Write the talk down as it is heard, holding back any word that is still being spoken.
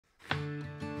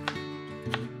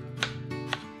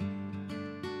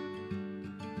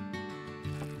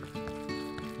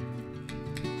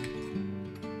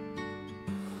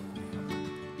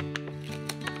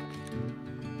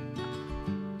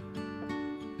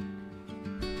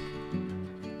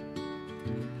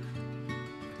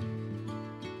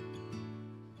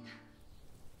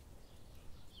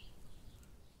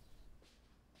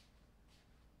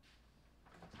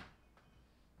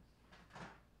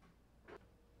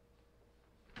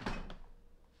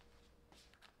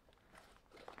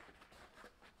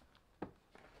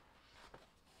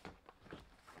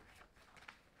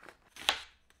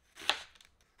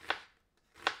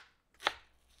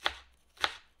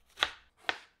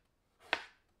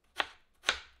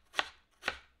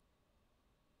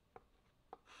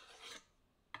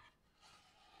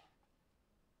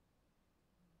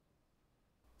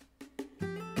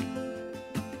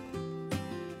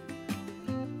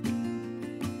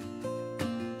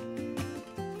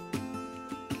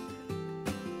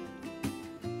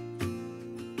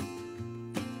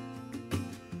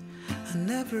I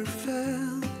never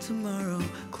felt tomorrow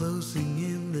closing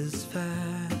in this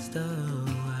fast. Oh,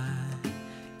 I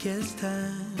guess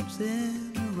time's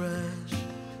in a rush.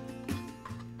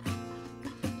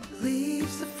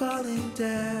 Leaves are falling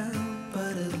down,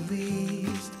 but at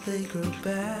least they grow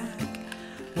back.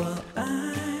 While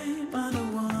I'm on a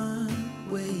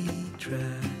one-way track.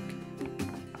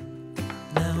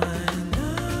 Now I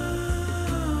know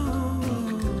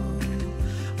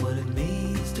what it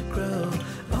means to grow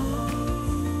old.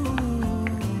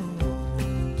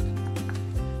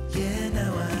 Yeah,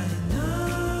 now I know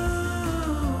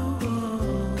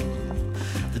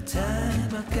the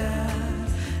time I've got,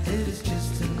 it is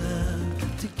just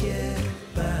enough to get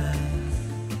by.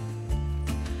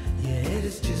 Yeah, it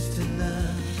is just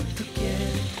enough to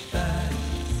get by.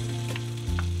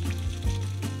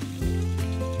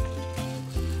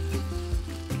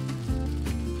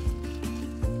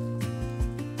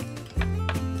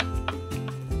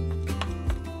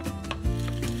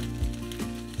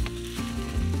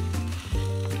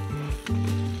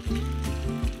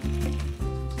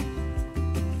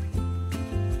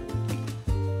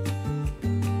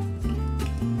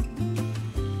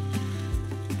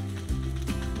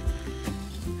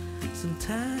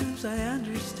 Sometimes I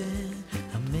understand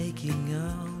I'm making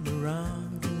all the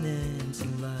wrong demands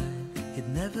in life. It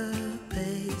never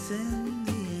pays in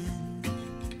the end.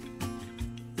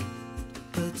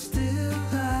 But still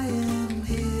I am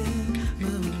here,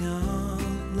 moving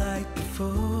on like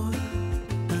before.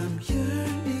 I'm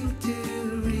yearning to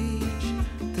reach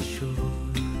the shore.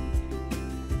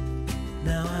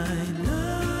 Now I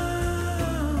know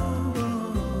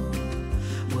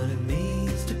what it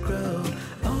means to grow.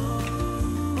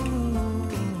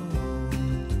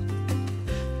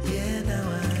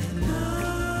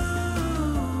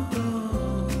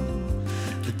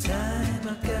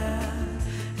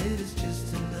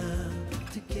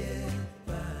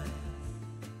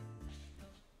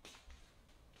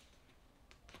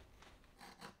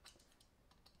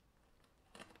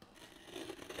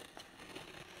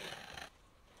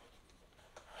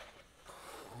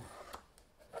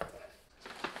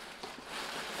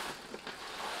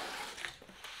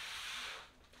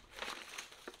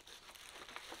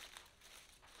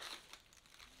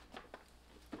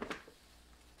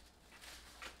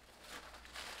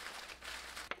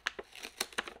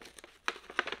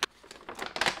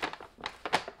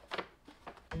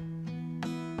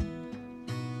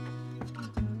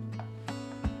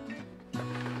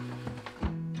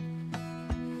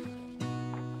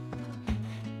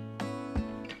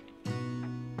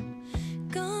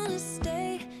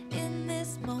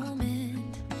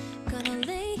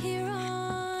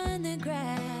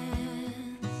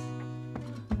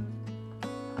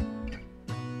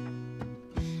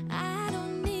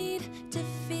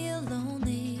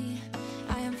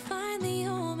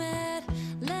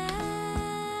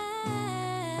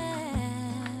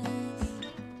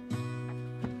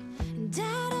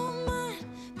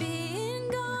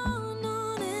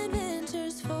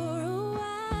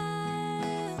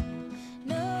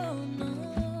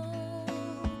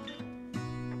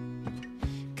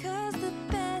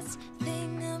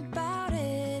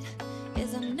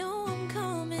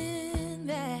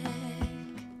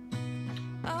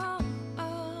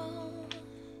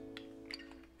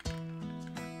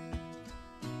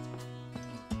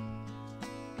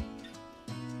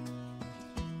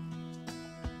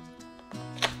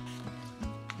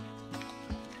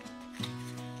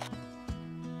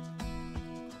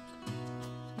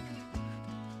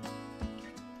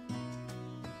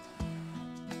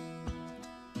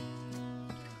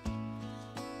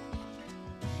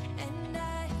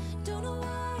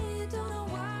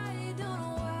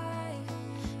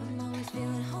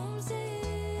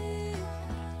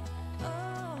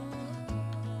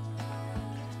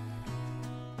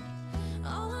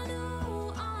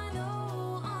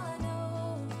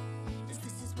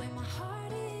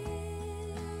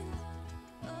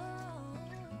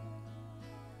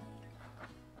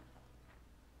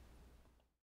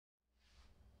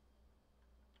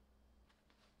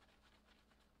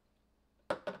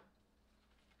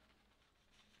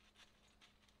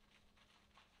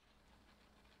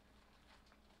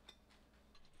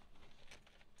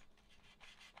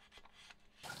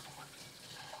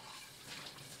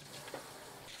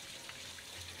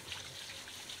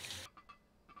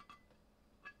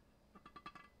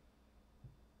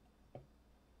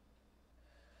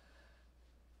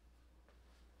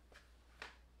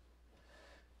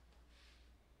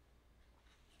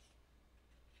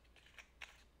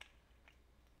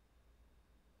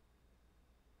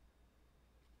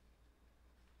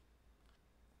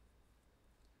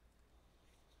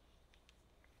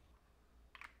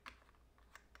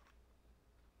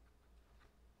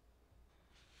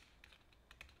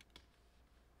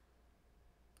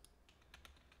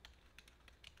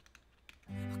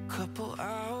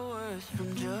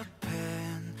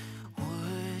 Japan,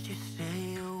 would you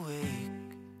stay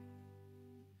awake?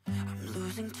 I'm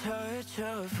losing touch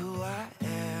of who I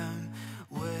am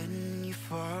when you're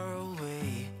far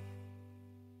away.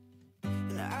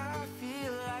 And I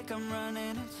feel like I'm running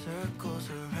in circles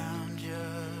around you.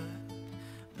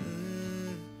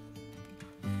 And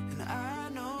I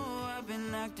know I've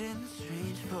been acting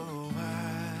strange for a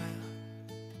while,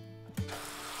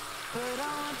 but I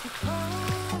want you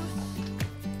close,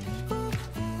 ooh,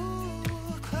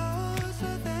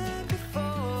 closer than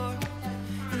before.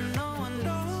 And no one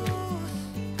knows,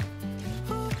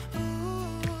 ooh,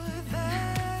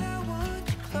 that I want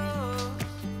you close.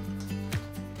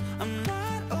 I'm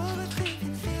not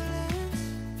overthinking feelings,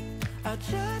 I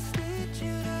just need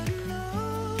you to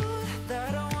know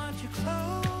that I want you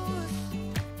close,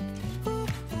 ooh,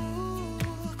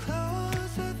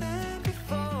 closer than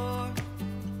before.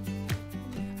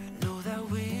 I know that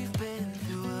we've been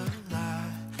through a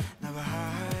lot, now we're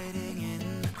hiding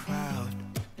in the crowd.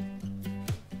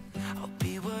 I'll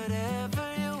be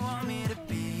whatever you want me to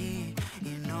be,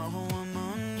 you know I'm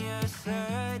on your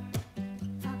side.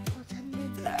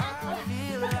 And I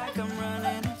feel like I'm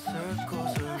running in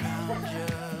circles around you.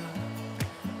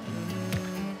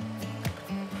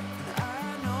 And I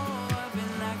know I've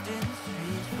been acting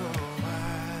strange for a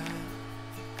while,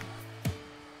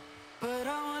 but I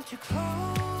want you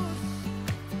close,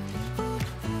 ooh,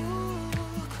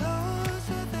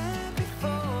 closer than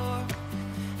before.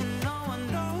 And no one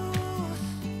knows,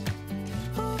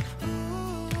 ooh,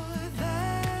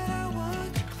 that I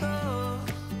want you close.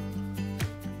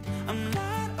 I'm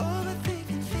not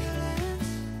overthinking feelings,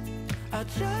 I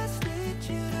just need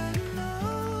you to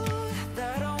know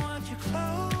that I want you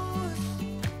close,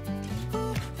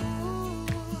 ooh,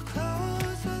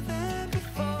 closer than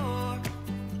before.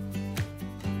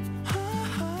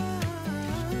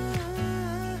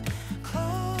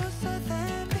 Closer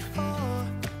than before.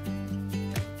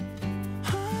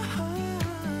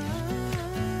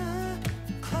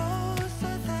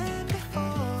 Closer than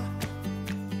before.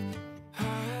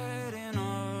 Hiding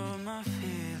all my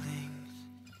feelings,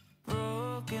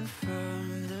 broken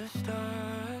from the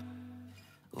start.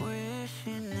 Wish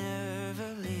you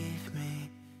never leave me.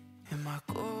 Am I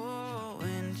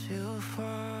going too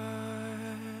far?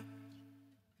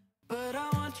 But I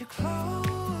want you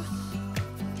close,